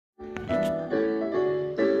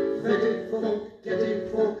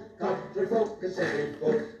city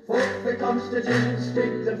folk. Folk for Constantine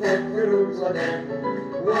Street and folk for Rules Lane.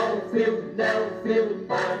 Wallfield, Nellfield,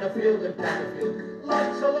 Manorfield and Canterfield.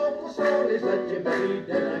 Lots of local stories that you may read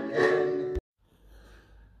in a can.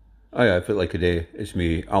 Aye, I feel like today it's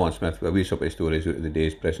me, Alan Smith, with a wee supply stories out of the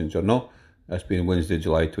day's Press and Journal. It's been Wednesday,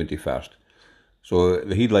 July 21st. So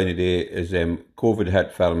the headline today is COVID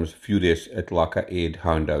hit firms furious at lack of aid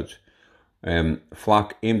handouts.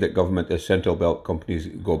 Flack aimed at government as Central Belt companies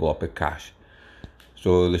gobble up with cash.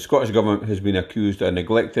 So the Scottish Government has been accused of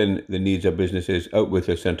neglecting the needs of businesses out with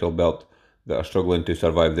the Central Belt that are struggling to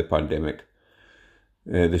survive the pandemic.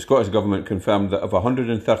 The Scottish Government confirmed that of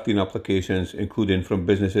 113 applications, including from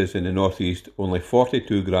businesses in the North East, only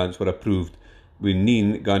 42 grants were approved, with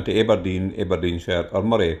 9 gone to Aberdeen, Aberdeenshire or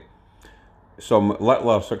Moray. Some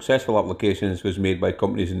littler successful applications was made by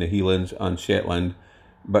companies in the Highlands and Shetland,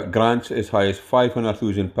 but grants as high as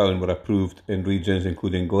 £500,000 were approved in regions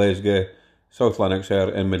including Glasgow, South Lanarkshire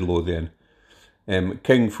and Midlothian.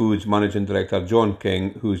 King Foods Managing Director John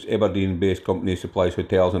King, whose Aberdeen-based company supplies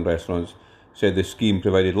hotels and restaurants, said the scheme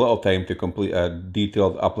provided little time to complete a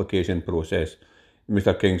detailed application process.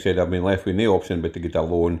 Mr King said, "I've been left with no option but to get a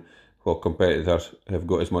loan, while competitors have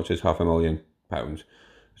got as much as £500,000.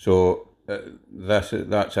 So that's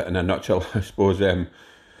it in a nutshell, I suppose. You're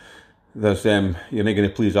not going to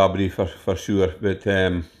please everybody for sure, but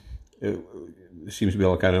it seems to be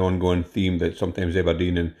like an ongoing theme that sometimes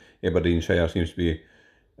Aberdeen and Aberdeenshire seems to be,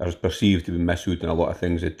 or perceived to be missued in a lot of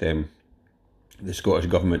things that the Scottish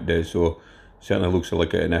Government does. So certainly looks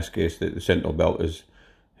like it in this case that the Central Belt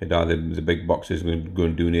had all the big bucks is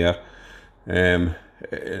going down there.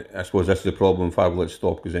 I suppose that's the problem. Far will it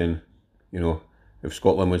stop? Because then, if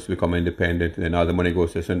Scotland wants to become independent, then all the money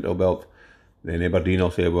goes to the Central Belt. Then Aberdeen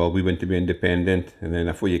will say, well, we want to be independent, and then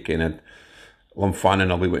before you kind of Lunfannon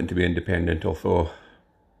will be wanting to be independent, although,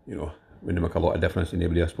 wouldn't make a lot of difference to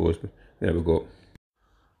anybody, I suppose. But there we go.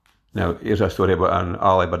 Now, here's a story about an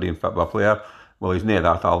All Aberdeen football player. Well, he's not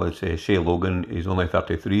that old, it's Shay Logan. He's only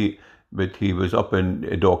 33, but he was up in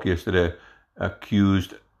a dock yesterday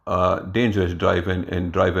accused of dangerous driving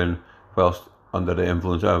and driving whilst under the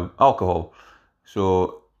influence of alcohol.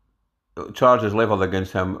 So, charges levelled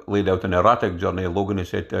against him laid out an erratic journey. Logan is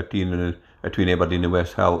set 13 between Aberdeen and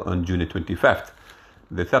West Hill on June the 25th.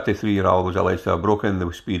 The 33-year-old was alleged to have broken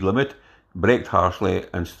the speed limit, braked harshly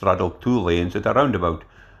and straddled 2 lanes at a roundabout.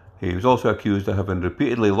 He was also accused of having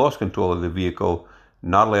repeatedly lost control of the vehicle,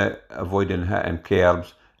 narrowly avoiding hitting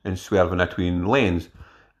curbs and swerving between lanes.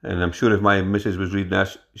 And I'm sure if my missus was reading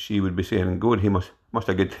this, she would be saying, "God, he must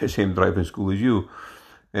have got the same driving school as you."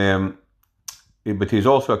 But he's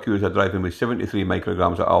also accused of driving with 73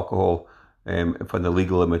 micrograms of alcohol, when the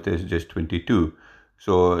legal limit is just 22.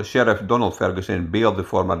 So Sheriff Donald Ferguson bailed the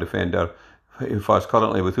former defender, who was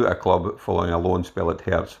currently without a club following a loan spell at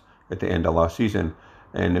Hearts at the end of last season,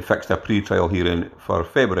 and fixed a pre-trial hearing for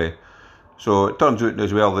February. So it turns out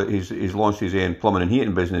as well that he's launched his own plumbing and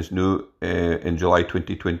heating business now in July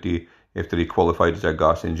 2020 after he qualified as a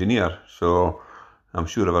gas engineer. So I'm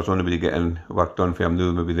sure if there's anybody getting work done for him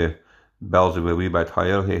now, maybe the bills will be a wee bit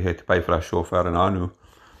higher. He had to pay for a chauffeur and I know.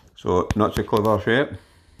 So not so clever shape.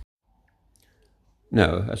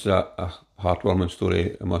 Now, it's a heartwarming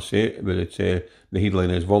story, I must say, but it's the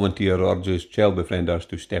headline is "Volunteer urges child befrienders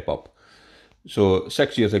to step up." So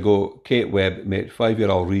 6 years ago, Kate Webb met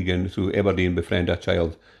 5-year-old Regan through Aberdeen Befriend a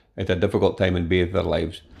Child at a difficult time in both their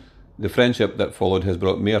lives. The friendship that followed has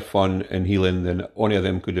brought more fun and healing than any of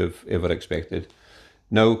them could have ever expected.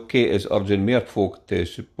 Now, Kate is urging more folk to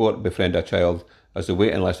support Befriend a Child as the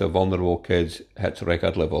waiting list of vulnerable kids hits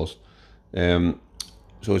record levels.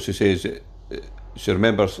 So she says she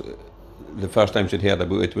remembers the first time she'd heard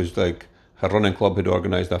about it was like her running club had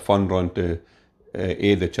organised a fun run to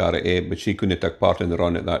aid the charity, but she couldn't take part in the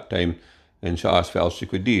run at that time, and she asked what else she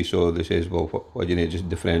could do. So they says, well, why do you need to just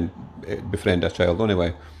befriend a child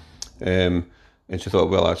anyway? And she thought,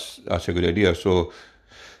 well, that's a good idea. So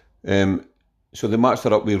they matched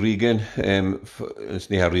her up with Regan. It's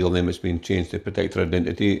not her real name, it's been changed to protect her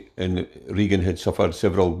identity, and Regan had suffered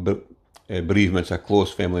several bereavements of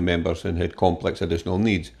close family members and had complex additional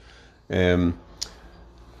needs.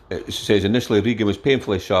 She says initially Regan was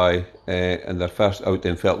painfully shy, and their first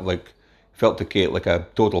outing felt to Kate like a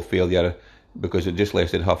total failure because it just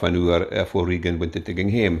lasted half an hour before Regan went to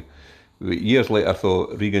taking home. Years later, though,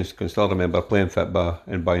 Regan can still remember playing football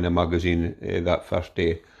and buying a magazine that first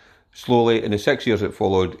day. Slowly, in the 6 years that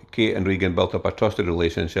followed, Kate and Regan built up a trusted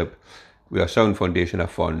relationship with a sound foundation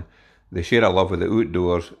of fun. They share a love of the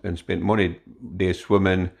outdoors and spent many days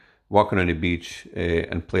swimming, walking on the beach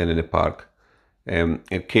and playing in the park. And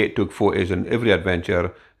Kate took photos on every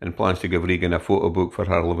adventure and plans to give Regan a photo book for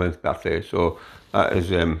her 11th birthday. So that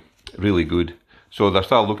is really good. So they're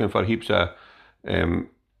still looking for heaps of Mayor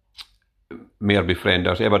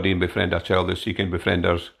befrienders. Aberdeen Befriend a Child is seeking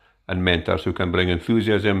befrienders and mentors who can bring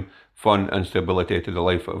enthusiasm, fun and stability to the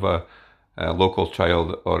life of a local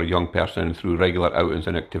child or a young person through regular outings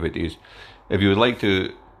and activities. If you would like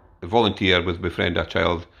to volunteer with Befriend a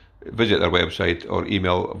Child, visit their website or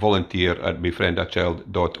email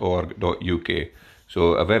volunteer@befriendachild.org.uk.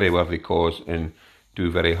 So a very worthy cause and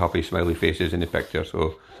two very happy smiley faces in the picture.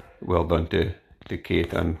 So well done to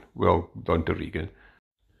Kate and well done to Regan.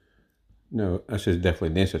 Now, this is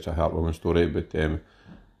definitely not such a heartwarming story, but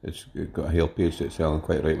it's got a hail page that's selling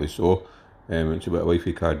quite rightly so. It's about a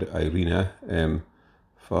wifey called Irina,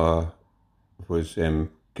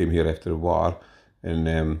 came here after the war,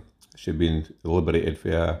 and she'd been liberated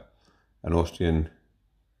from an Austrian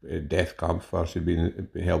death camp where she'd been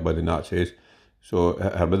held by the Nazis. So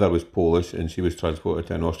her mother was Polish and she was transported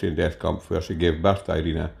to an Austrian death camp where she gave birth to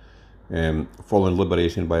Irina. Following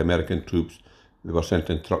liberation by American troops, they were sent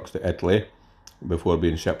in trucks to Italy before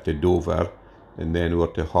being shipped to Dover and then over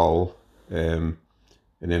to Hull, and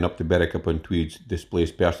then up to Berwick-upon-Tweed's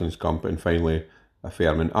displaced persons camp, and finally a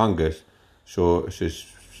farm in Angus. So she's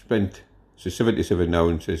 77 now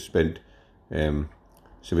and she's spent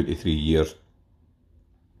 73 years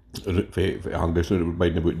for Angus,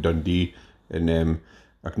 riding about Dundee, and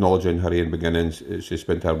acknowledging her own beginnings. She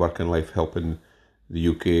spent her working life helping the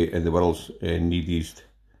UK and the world's neediest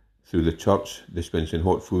through the church, dispensing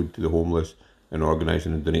hot food to the homeless and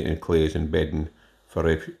organising and donating clays and bedding for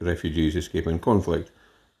refugees escaping conflict.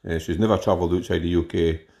 She's never travelled outside the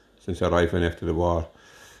UK since arriving after the war,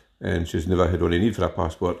 and she's never had any need for a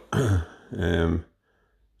passport.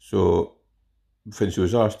 So when she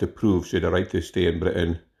was asked to prove she had a right to stay in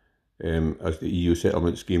Britain as the EU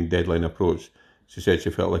settlement scheme deadline approached, she said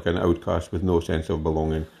she felt like an outcast with no sense of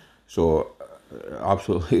belonging. So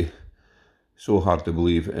absolutely so hard to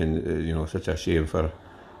believe, and such a shame for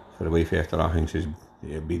a wife after everything she's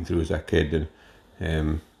been through as a kid,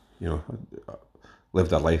 and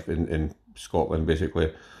lived her life in Scotland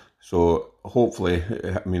basically. So hopefully,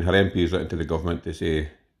 I mean, her MP's written to the government to say,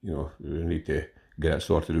 we need to get it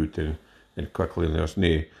sorted out and quickly, and there's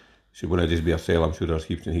no, she wouldn't just be herself. I'm sure there's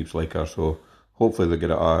heaps and heaps like her, so hopefully they'll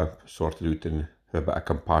get it sorted out and have a bit of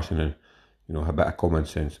compassion and a bit of common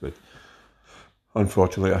sense. But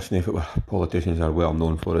unfortunately, that's not what politicians are well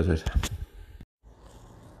known for, is it?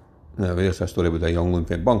 Now, here's a story about a young loon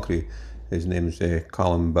from Bunkery. His name's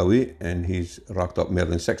Callum Bowie, and he's racked up more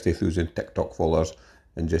than 60,000 TikTok followers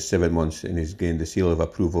in just 7 months, and he's gained the seal of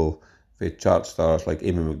approval for chart stars like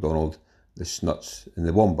Amy McDonald, the Snuts, and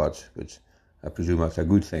the Wombats, which I presume that's a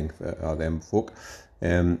good thing for them folk.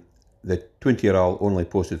 The 20-year-old only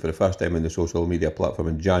posted for the first time on the social media platform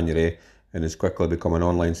in January and has quickly become an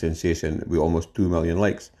online sensation with almost 2 million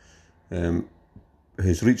likes.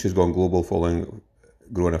 His reach has gone global following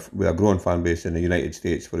with a growing fan base in the United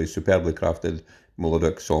States for his superbly crafted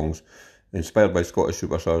melodic songs. Inspired by Scottish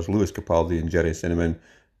superstars Lewis Capaldi and Jerry Cinnamon,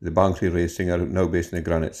 the Banksy Ray singer, now based in the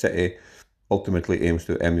Granite City, ultimately aims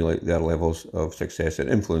to emulate their levels of success and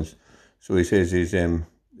influence. So he says he's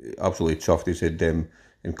absolutely chuffed. He said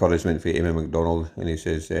encouragement for Amy McDonald, and he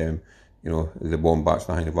says, the Wombats,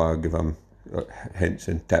 I'll give him hints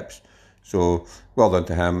and tips. So well done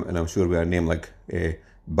to him, and I'm sure with a name like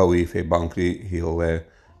Bowie for Bankery,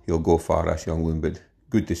 he'll go far, as young loon. But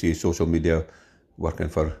good to see social media working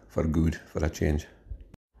for good, for a change.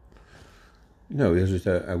 Now, here's just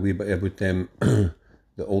a wee bit about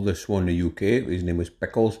the oldest swan in the UK. His name was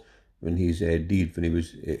Pickles. When he's died when he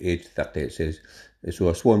was aged 30, it says. So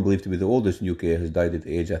a swan believed to be the oldest in the UK has died at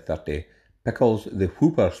the age of 30. Pickles, the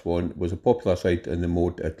whooper swan, was a popular sight in the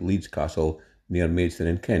moat at Leeds Castle near Maidstone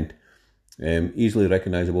in Kent. Easily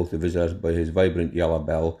recognisable to visitors by his vibrant yellow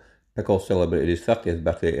bill, Pickles celebrated his 30th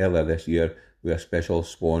birthday earlier this year with a special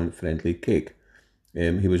swan-friendly cake.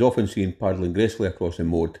 He was often seen paddling gracefully across the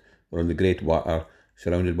moat or on the Great Water,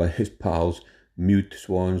 surrounded by his pals, mute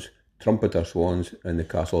swans, trumpeter swans, and the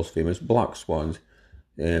castle's famous black swans.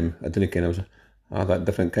 I didn't kind of that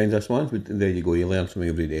different kinds of swans, but there you go, you learn something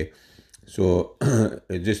every day. So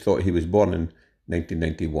I just thought he was born in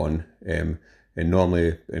 1991, and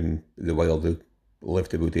normally in the wild they live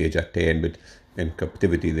to about the age of 10, but in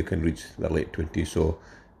captivity they can reach their late 20s. So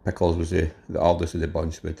Pickles was the oldest of the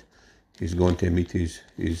bunch, but he's going to meet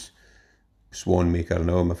his swan maker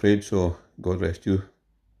now, I'm afraid. So God rest you,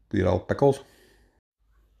 dear old Pickles.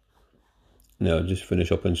 Now, just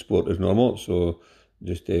finish up in sport as normal. So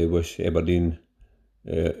just wish Aberdeen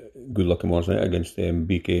good luck tomorrow night against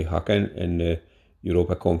BK Häcken in the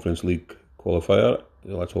Europa Conference League qualifier.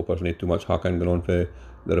 let's hope there's not too much hacking going on for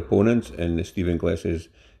their opponents, and Stephen Glass is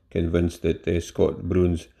convinced that Scott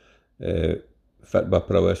Brown's football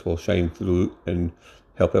prowess will shine through and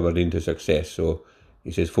help Aberdeen to success. So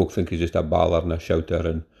he says folk think he's just a baller and a shouter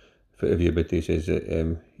and whatever, but he says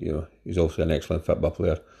that he's also an excellent football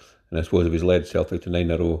player. And I suppose if he's led Celtic to 9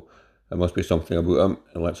 in a row, there must be something about him,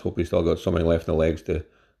 and let's hope he's still got something left in the legs to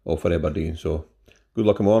offer Aberdeen. So good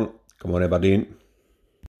luck him on. Come on, Aberdeen.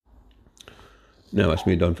 Now that's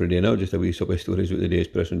me done for the day now. Just a wee couple of stories with the day's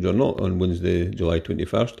Press and Journal on Wednesday, July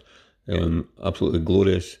 21st. Absolutely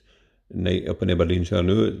glorious night up in Aberdeenshire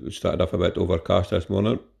now. It started off a bit overcast this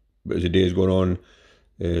morning, but as the day's gone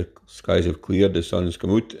on, skies have cleared, the sun's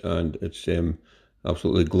come out, and it's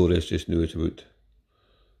absolutely glorious just now. It's about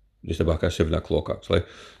just about 7 o'clock actually.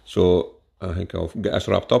 So I think I'll get us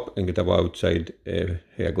wrapped up and get a while outside, have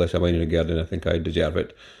a glass of wine in the garden. I think I deserve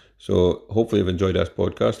it. So hopefully you've enjoyed this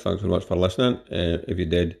podcast. Thanks very much for listening. If you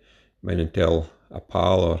did, mind and tell a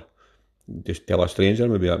pal or just tell a stranger,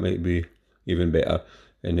 maybe that might be even better.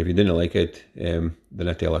 And if you didn't like it, then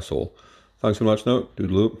I tell a soul. Thanks very much now.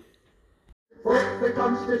 Toodaloo. Fuck the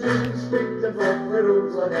Constitution, speak the fuck the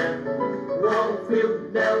rules again.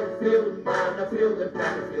 Wallfield, Nellfield, Manorfield and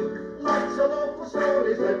Canterfield. Lots of local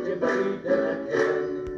stories that you made in